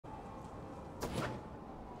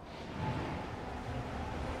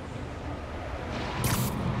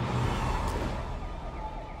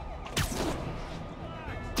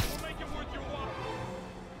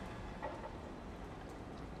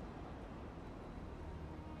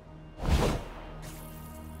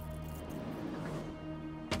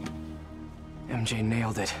MJ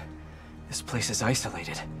nailed it. This place is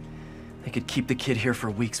isolated. They could keep the kid here for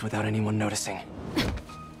weeks without anyone noticing.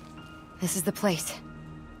 This is the place.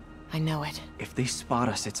 I know it. If they spot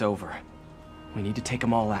us, it's over. We need to take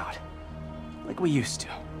them all out. Like we used to.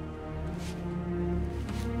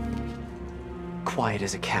 Quiet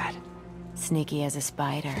as a cat. Sneaky as a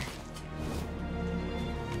spider.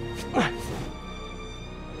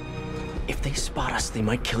 If they spot us, they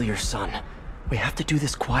might kill your son. We have to do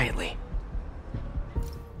this quietly.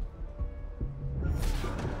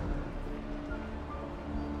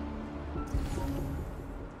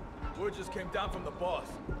 Word just came down from the boss.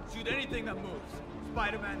 Shoot anything that moves.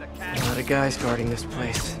 Spider-Man, the cat. A lot of guys guarding this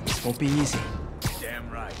place. This won't be easy. Damn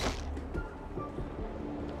right.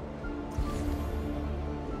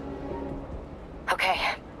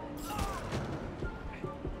 Okay.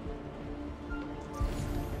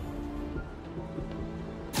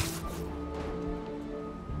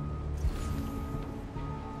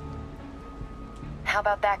 How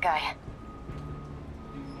about that guy?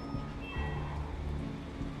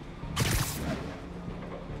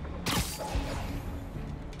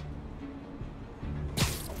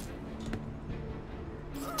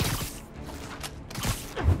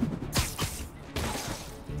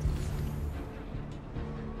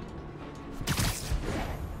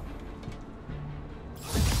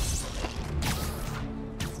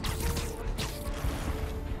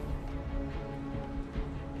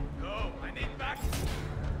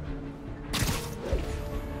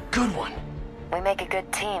 Good one. We make a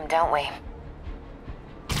good team, don't we?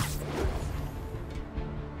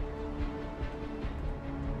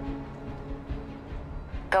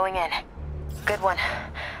 Going in. Good one.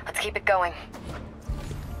 Let's keep it going.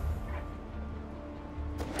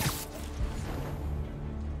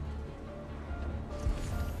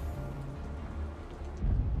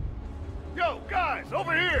 Yo, guys,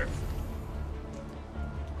 over here!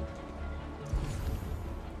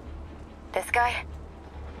 This guy?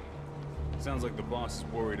 Sounds like the boss is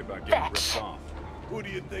worried about getting ripped off. Who do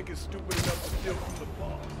you think is stupid enough to steal from the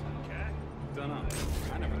boss? Cat? Dunno.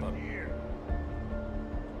 I never thought. Here.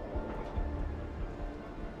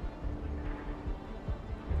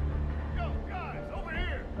 Yo, guys, over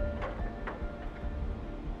here!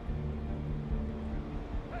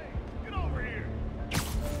 Hey, get over here!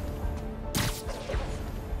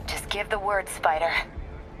 Just give the word, Spider.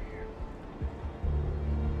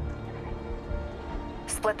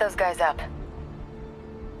 Split those guys up.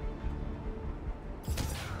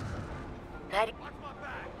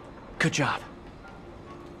 Good job.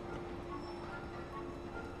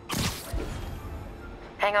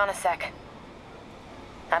 Hang on a sec.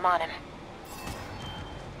 I'm on him.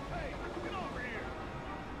 Hey, get over here!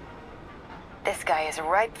 This guy is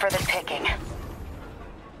ripe for the picking.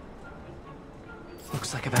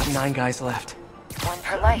 Looks like about 9 guys left. One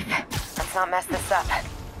for life. Let's not mess this up.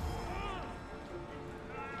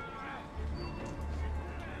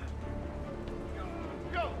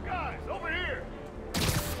 Yo, guys, over here!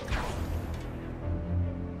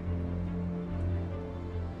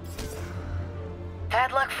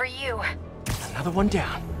 Bad luck for you. Another one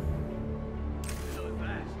down.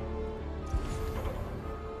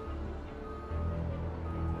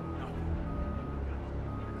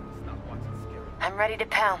 I'm ready to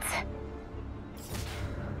pounce.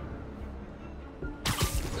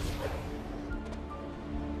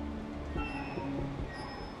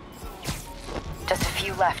 Just a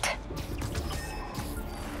few left.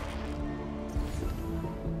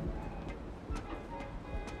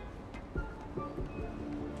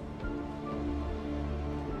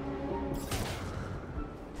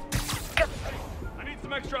 I need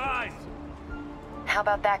some extra eyes! How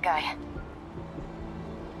about that guy?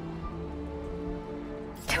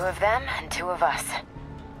 2 of them and 2 of us.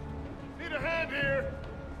 Need a hand here!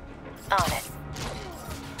 On it.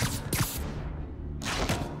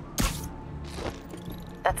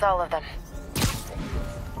 That's all of them.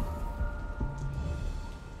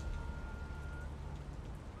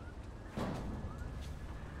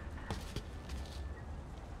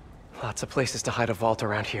 Lots of places to hide a vault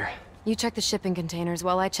around here. You check the shipping containers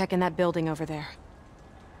while I check in that building over there.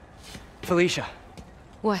 Felicia,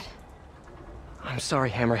 What? I'm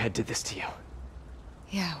sorry Hammerhead did this to you.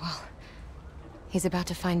 Yeah, well, he's about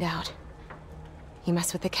to find out. You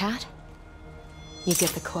mess with the cat, you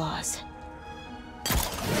get the claws.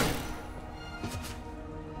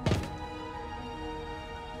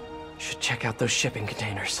 Should check out those shipping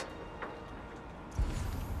containers.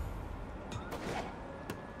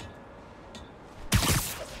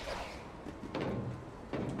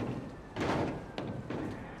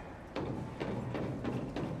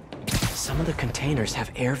 Some of the containers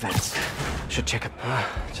have air vents. Should check it.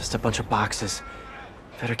 Just a bunch of boxes.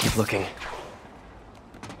 Better keep looking.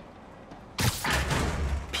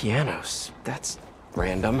 Pianos. That's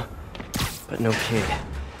random. But no kid.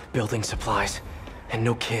 Building supplies. And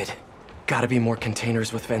no kid. Gotta be more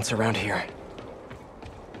containers with vents around here.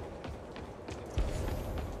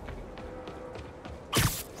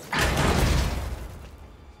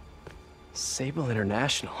 Sable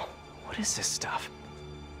International. What is this stuff?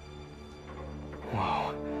 Whoa.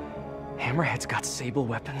 Hammerhead's got Sable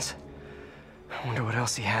weapons. I wonder what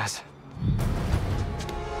else he has.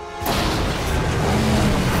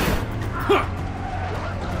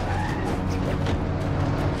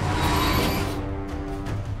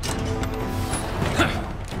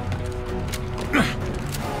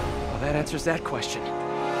 Well, that answers that question.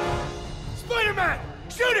 Spider-Man!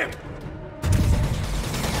 Shoot him!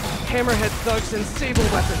 Hammerhead thugs and Sable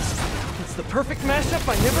weapons. It's the perfect mashup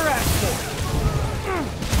I never asked for.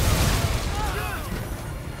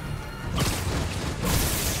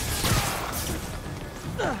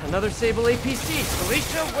 Another Sable APC.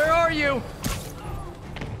 Felicia, where are you?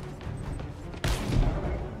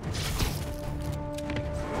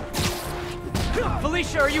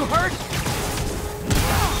 Felicia, are you hurt?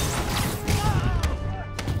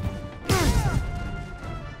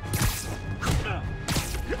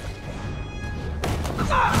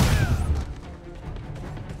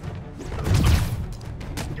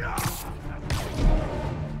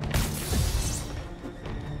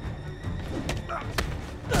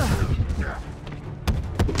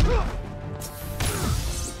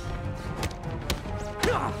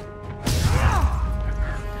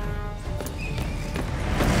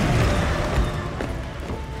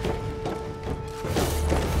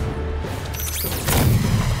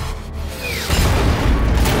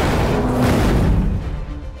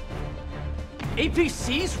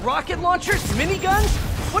 APCs, rocket launchers, miniguns?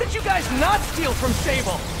 What did you guys not steal from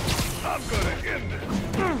Sable? I'm gonna end it.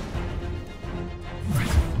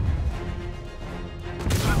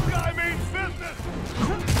 This guy means business!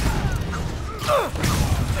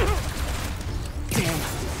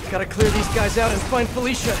 Damn. Gotta clear these guys out and find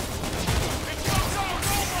Felicia.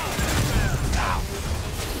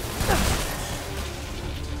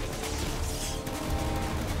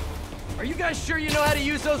 Are you guys sure you know how to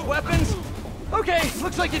use those weapons? Okay,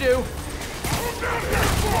 looks like you do.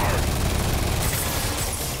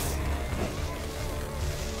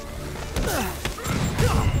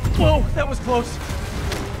 Whoa, that was close.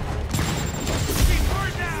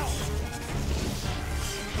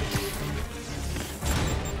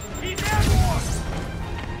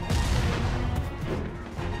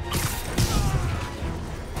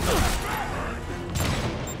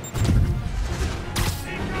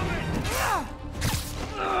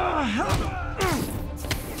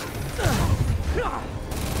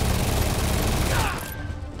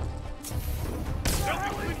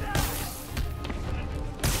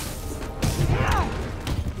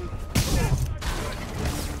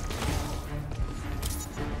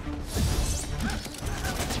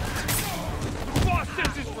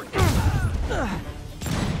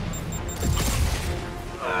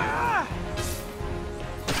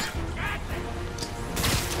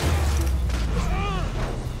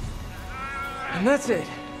 And that's it.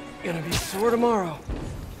 Gonna be sore tomorrow.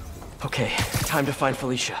 Okay, time to find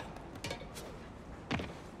Felicia.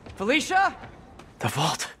 Felicia? The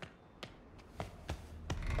vault.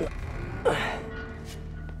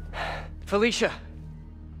 Felicia.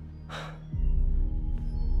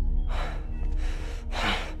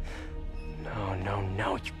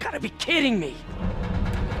 No, you gotta be kidding me!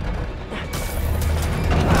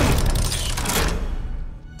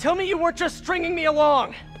 Tell me you weren't just stringing me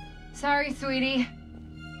along! Sorry, sweetie.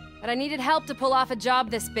 But I needed help to pull off a job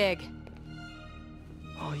this big.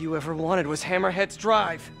 All you ever wanted was Hammerhead's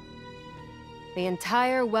drive. The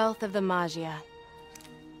entire wealth of the Magia.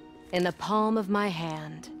 In the palm of my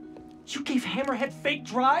hand. You gave Hammerhead fake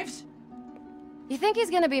drives? You think he's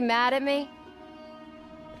gonna be mad at me?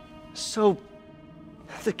 So...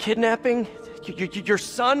 the kidnapping? Your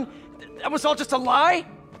son? That was all just a lie?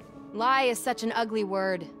 Lie is such an ugly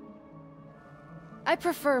word. I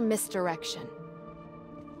prefer misdirection.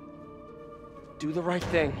 Do the right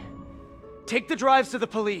thing. Take the drives to the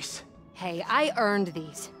police. Hey, I earned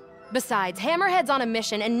these. Besides, Hammerhead's on a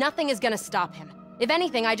mission and nothing is gonna stop him. If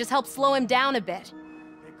anything, I just help slow him down a bit.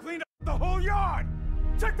 They cleaned up the whole yard!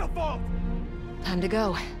 Check the vault! Time to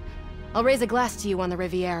go. I'll raise a glass to you on the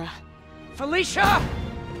Riviera. Felicia!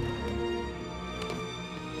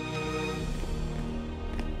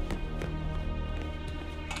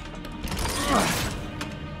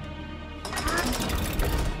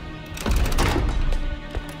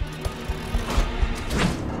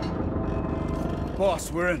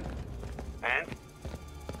 Boss, we're in. And?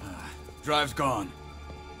 Drive's gone.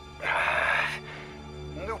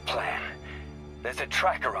 New plan. There's a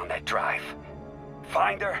tracker on that drive.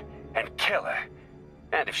 Find her and kill her.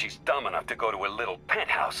 And if she's dumb enough to go to her little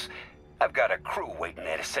penthouse, I've got a crew waiting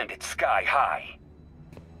there to send it sky high.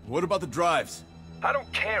 What about the drives? I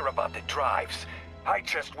don't care about the drives. I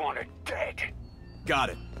just want her dead. Got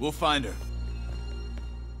it. We'll find her.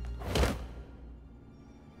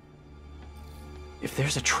 If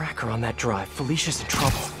there's a tracker on that drive, Felicia's in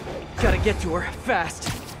trouble. Gotta get to her,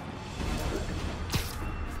 fast.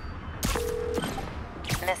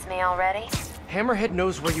 Miss me already? Hammerhead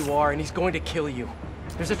knows where you are and he's going to kill you.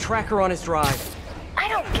 There's a tracker on his drive. I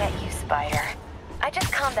don't get you, Spider. I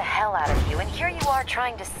just calmed the hell out of you, and here you are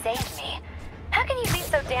trying to save me. How can you be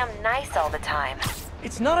so damn nice all the time?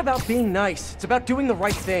 It's not about being nice, it's about doing the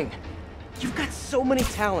right thing. You've got so many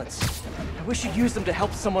talents. I wish you'd use them to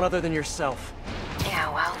help someone other than yourself.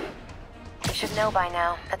 Yeah, well, you should know by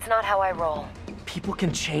now. That's not how I roll. People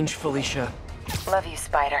can change, Felicia. Love you,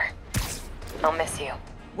 Spider. I'll miss you.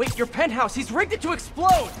 Wait, your penthouse! He's rigged it to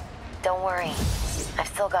explode! Don't worry. I've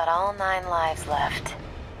still got all 9 lives left.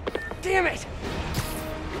 Damn it!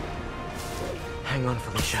 Hang on,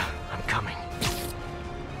 Felicia. I'm coming.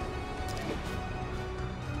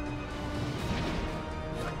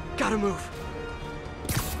 Gotta move.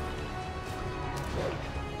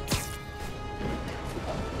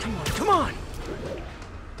 Come on, come on!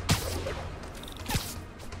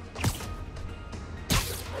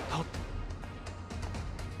 Oh.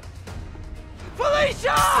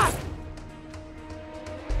 Felicia!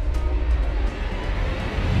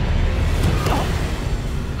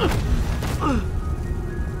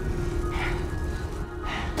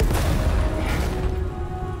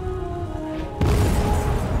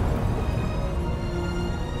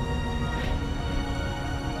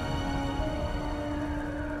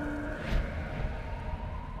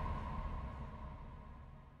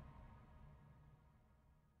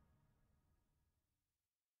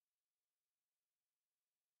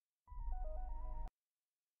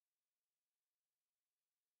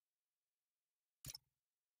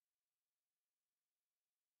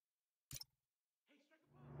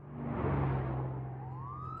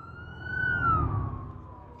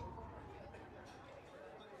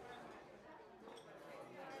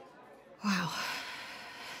 Wow.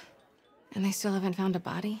 And they still haven't found a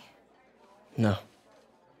body? No.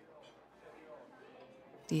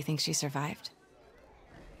 Do you think she survived?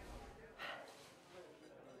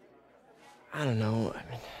 I don't know.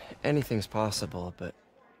 I mean, anything's possible, but...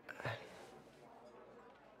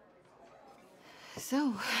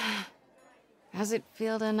 So, how's it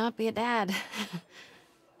feel to not be a dad?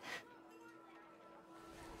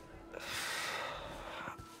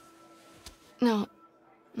 No,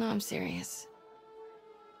 I'm serious.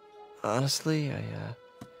 Honestly,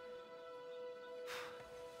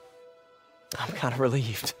 I'm kind of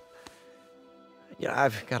relieved. Yeah,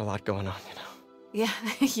 I've got a lot going on, you know. Yeah,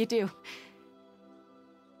 you do.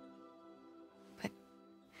 But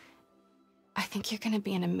I think you're gonna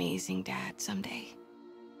be an amazing dad someday.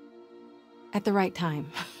 At the right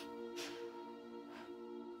time.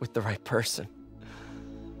 With the right person.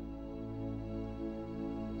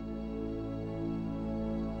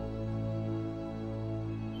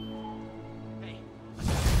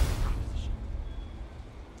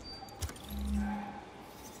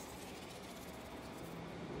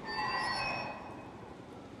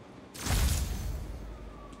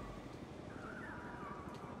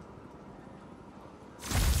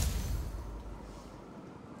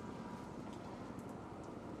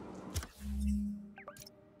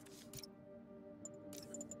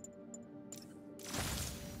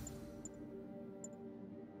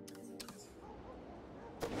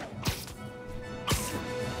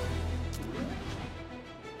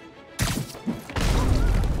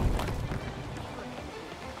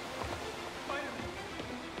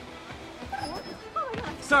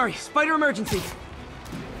 Sorry, spider emergency.